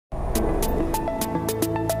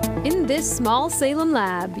this small Salem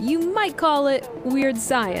lab, you might call it weird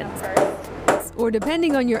science. Or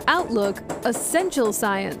depending on your outlook, essential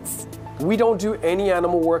science. We don't do any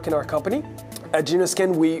animal work in our company. At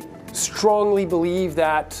Genoskin, we strongly believe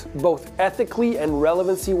that both ethically and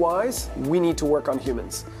relevancy-wise, we need to work on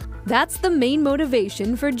humans. That's the main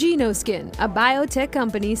motivation for Genoskin, a biotech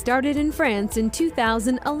company started in France in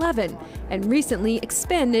 2011 and recently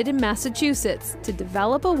expanded in Massachusetts to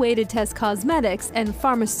develop a way to test cosmetics and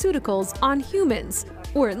pharmaceuticals on humans,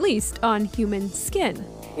 or at least on human skin.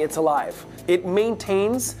 It's alive. It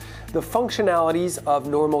maintains the functionalities of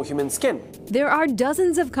normal human skin. There are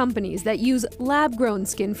dozens of companies that use lab-grown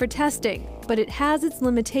skin for testing, but it has its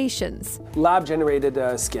limitations.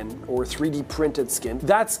 Lab-generated skin, or 3D printed skin,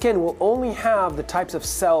 that skin will only have the types of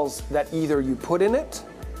cells that either you put in it,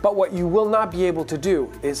 but what you will not be able to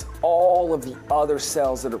do is all of the other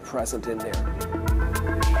cells that are present in there.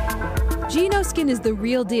 Genoskin is the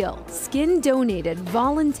real deal, skin donated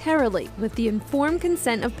voluntarily with the informed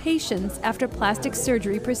consent of patients after plastic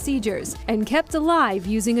surgery procedures, and kept alive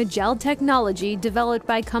using a gel technology developed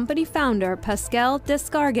by company founder Pascal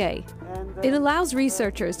Descargues. It allows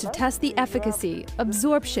researchers to test the efficacy,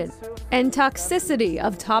 absorption, and toxicity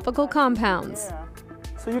of topical compounds.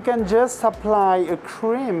 So you can just apply a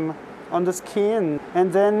cream on the skin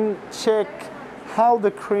and then check how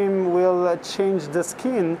the cream will change the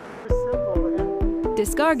skin.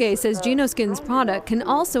 Descargues says Genoskin's product can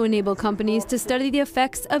also enable companies to study the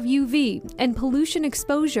effects of UV and pollution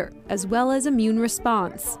exposure, as well as immune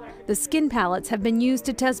response. The skin palettes have been used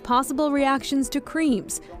to test possible reactions to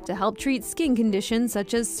creams to help treat skin conditions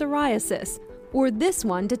such as psoriasis, or this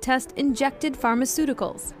one to test injected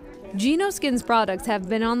pharmaceuticals. Genoskin's products have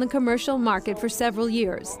been on the commercial market for several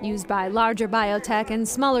years, used by larger biotech and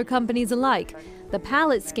smaller companies alike. The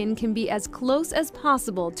palette skin can be as close as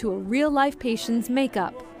possible to a real-life patient's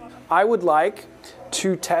makeup. I would like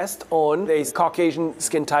to test on a Caucasian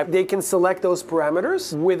skin type. They can select those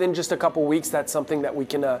parameters. Within just a couple weeks, that's something that we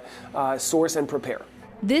can source and prepare.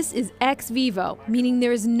 This is ex vivo, meaning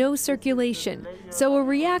there is no circulation, so a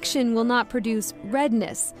reaction will not produce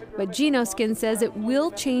redness, but Genoskin says it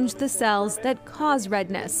will change the cells that cause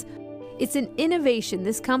redness. It's an innovation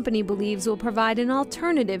this company believes will provide an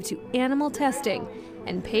alternative to animal testing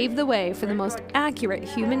and pave the way for the most accurate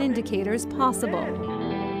human indicators possible.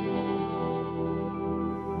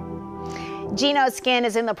 Genoskin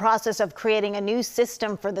is in the process of creating a new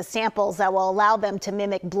system for the samples that will allow them to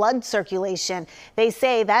mimic blood circulation. They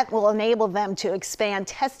say that will enable them to expand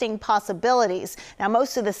testing possibilities. Now,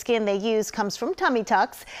 most of the skin they use comes from tummy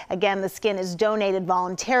tucks. Again, the skin is donated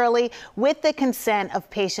voluntarily with the consent of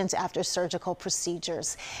patients after surgical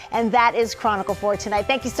procedures. And that is Chronicle for tonight.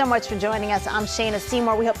 Thank you so much for joining us. I'm Shayna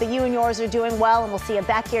Seymour. We hope that you and yours are doing well, and we'll see you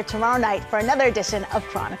back here tomorrow night for another edition of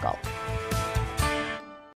Chronicle.